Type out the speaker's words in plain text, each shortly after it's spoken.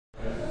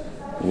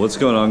What's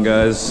going on,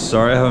 guys?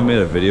 Sorry I haven't made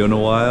a video in a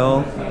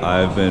while.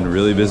 I've been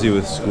really busy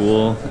with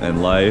school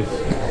and life.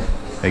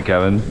 Hey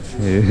Kevin.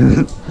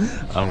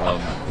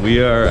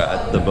 We are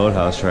at the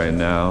boathouse right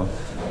now.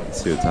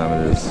 Let's see what time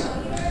it is.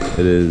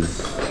 It is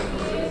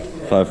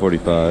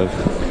 5:45.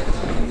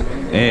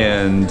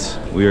 And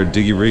we are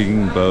diggy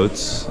rigging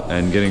boats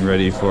and getting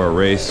ready for a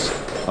race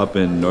up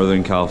in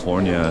Northern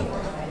California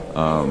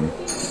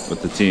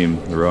with the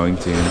team, the rowing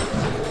team.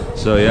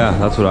 So yeah,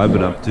 that's what I've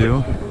been up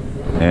to.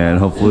 And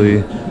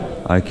hopefully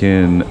I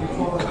can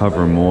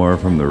cover more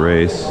from the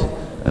race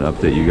and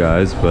update you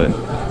guys. But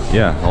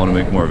yeah, I want to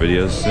make more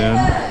videos soon.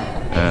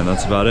 And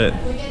that's about it.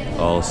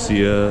 I'll see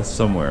you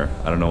somewhere.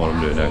 I don't know what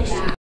I'm doing next.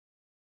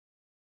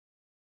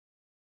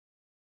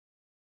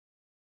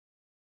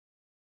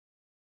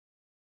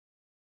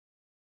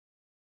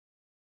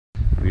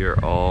 We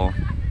are all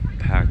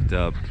packed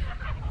up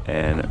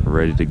and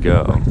ready to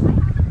go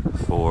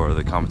for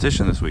the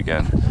competition this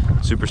weekend.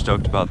 Super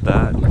stoked about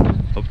that.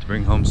 Hope to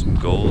bring home some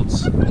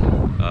golds.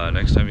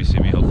 Next time you see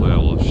me, hopefully I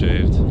will have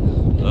shaved.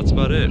 But that's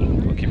about it.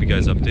 I'll keep you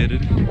guys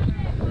updated.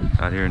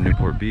 Out here in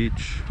Newport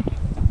Beach.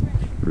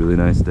 Really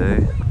nice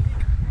day.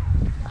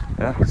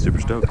 Yeah, super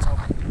stoked.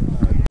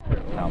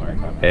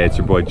 Hey, it's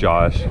your boy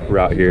Josh. We're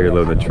out here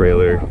loading the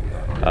trailer.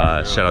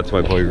 Shout out to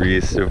my boy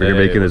Reese over here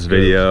making this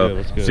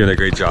video. He's doing a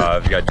great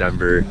job. You got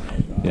Denver.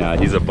 Yeah,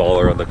 he's a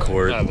baller on the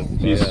court.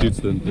 He shoots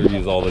the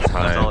threes all the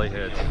time. That's all he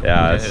hits.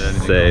 Yeah,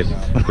 say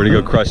we're gonna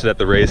go crush it at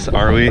the race,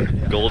 aren't we?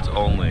 Golds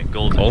only.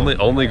 Golds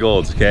only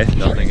golds. Okay.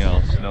 Nothing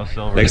else. No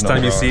silver. Next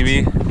time you see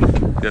me,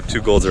 you have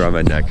 2 golds around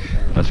my neck.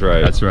 That's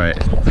right. That's right.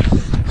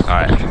 All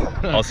right.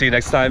 I'll see you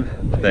next time.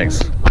 Thanks.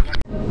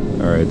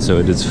 All right, so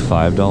it is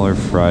 $5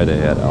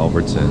 Friday at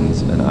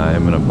Albertsons, and I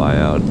am gonna buy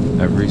out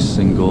every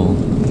single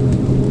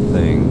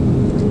thing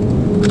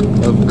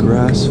of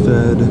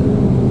grass-fed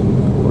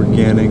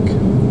organic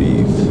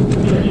beef.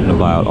 I'm gonna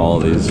buy out all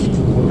of these,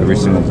 every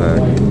single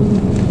pack.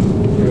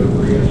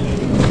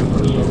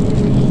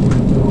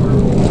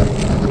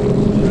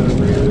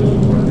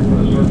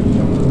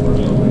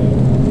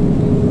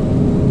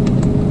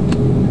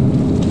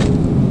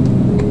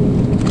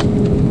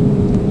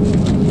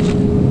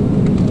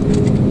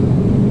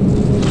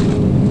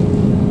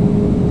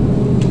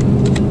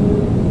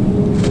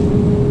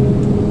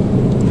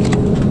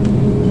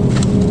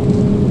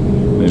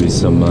 Maybe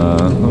some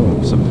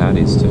some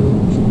patties too.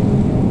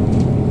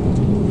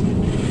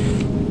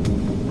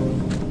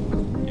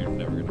 You're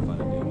never gonna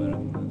find a deal better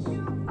than this.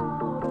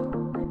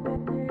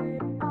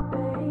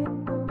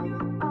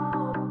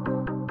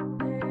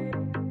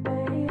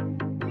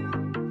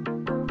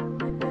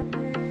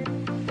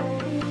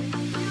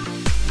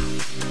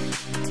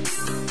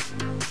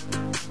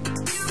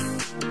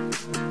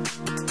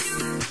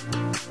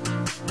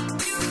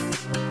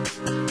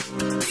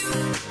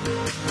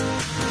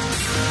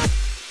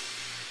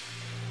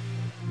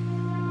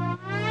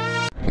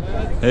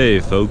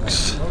 Hey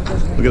folks,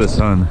 look at the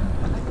sun.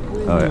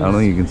 I don't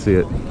think you can see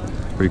it.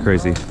 Pretty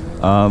crazy.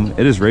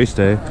 It is race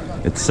day.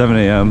 It's 7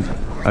 a.m.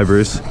 Hi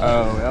Bruce.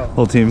 Oh yeah.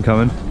 Whole team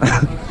coming.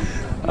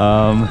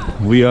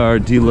 We are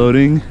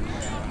deloading,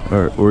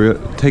 or we're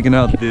taking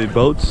out the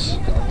boats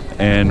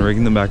and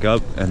rigging them back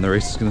up, and the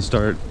race is gonna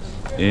start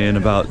in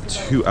about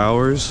 2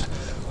 hours.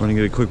 We're gonna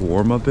get a quick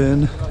warm up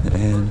in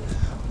and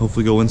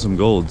hopefully go win some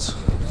golds.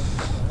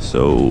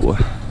 So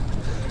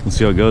we'll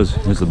see how it goes.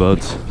 Here's the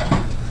boats.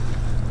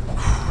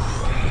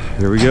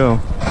 Here we go.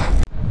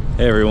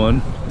 Hey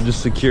everyone, I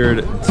just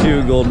secured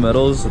 2 gold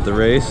medals at the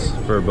race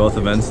for both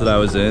events that I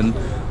was in,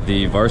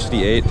 the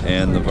Varsity 8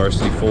 and the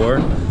Varsity 4.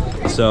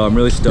 So I'm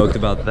really stoked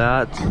about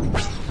that.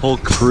 Whole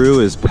crew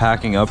is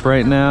packing up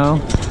right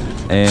now,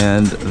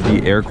 and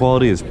the air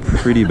quality is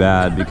pretty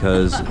bad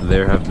because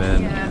there have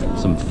been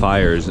some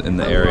fires in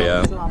the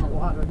area.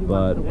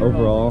 But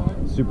overall,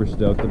 super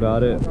stoked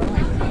about it.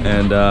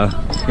 And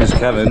here's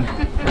Kevin.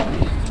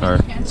 Or,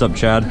 what's up,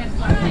 Chad?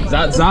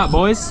 Zot,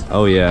 boys.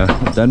 Oh yeah,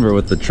 Denver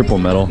with the triple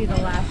medal.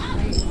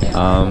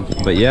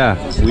 But yeah,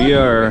 we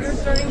are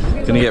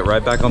gonna get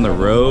right back on the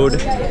road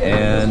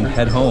and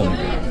head home.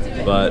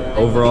 But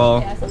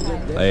overall,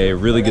 a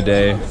really good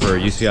day for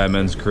UCI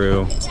men's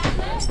crew.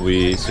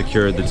 We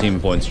secured the team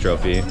points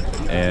trophy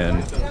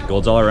and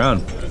golds all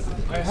around.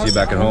 See you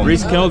back at home.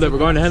 Reese killed it. We're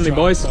going to Henley,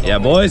 boys. Yeah,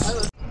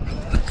 boys.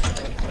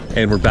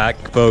 And we're back,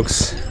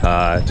 folks.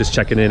 Just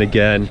checking in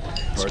again.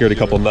 Secured a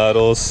couple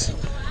medals.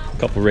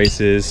 Couple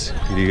races,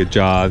 you did a good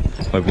job.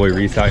 My boy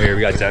Reese out here,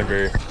 we got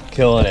Denver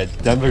killing it.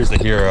 Denver's the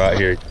hero out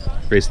here.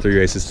 Raced 3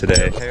 races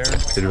today,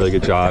 did a really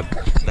good job.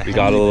 We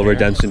got a little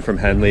redemption from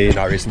Henley,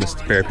 not racing this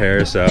fair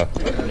pair, so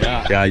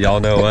yeah, y'all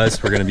know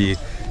us. We're gonna be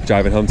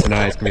driving home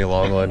tonight. It's gonna be a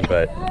long one,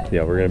 but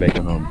yeah, we're gonna make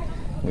it home.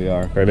 We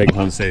are. We're gonna make it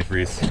home safe,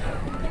 Reese.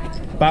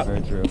 Very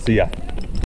true. See ya.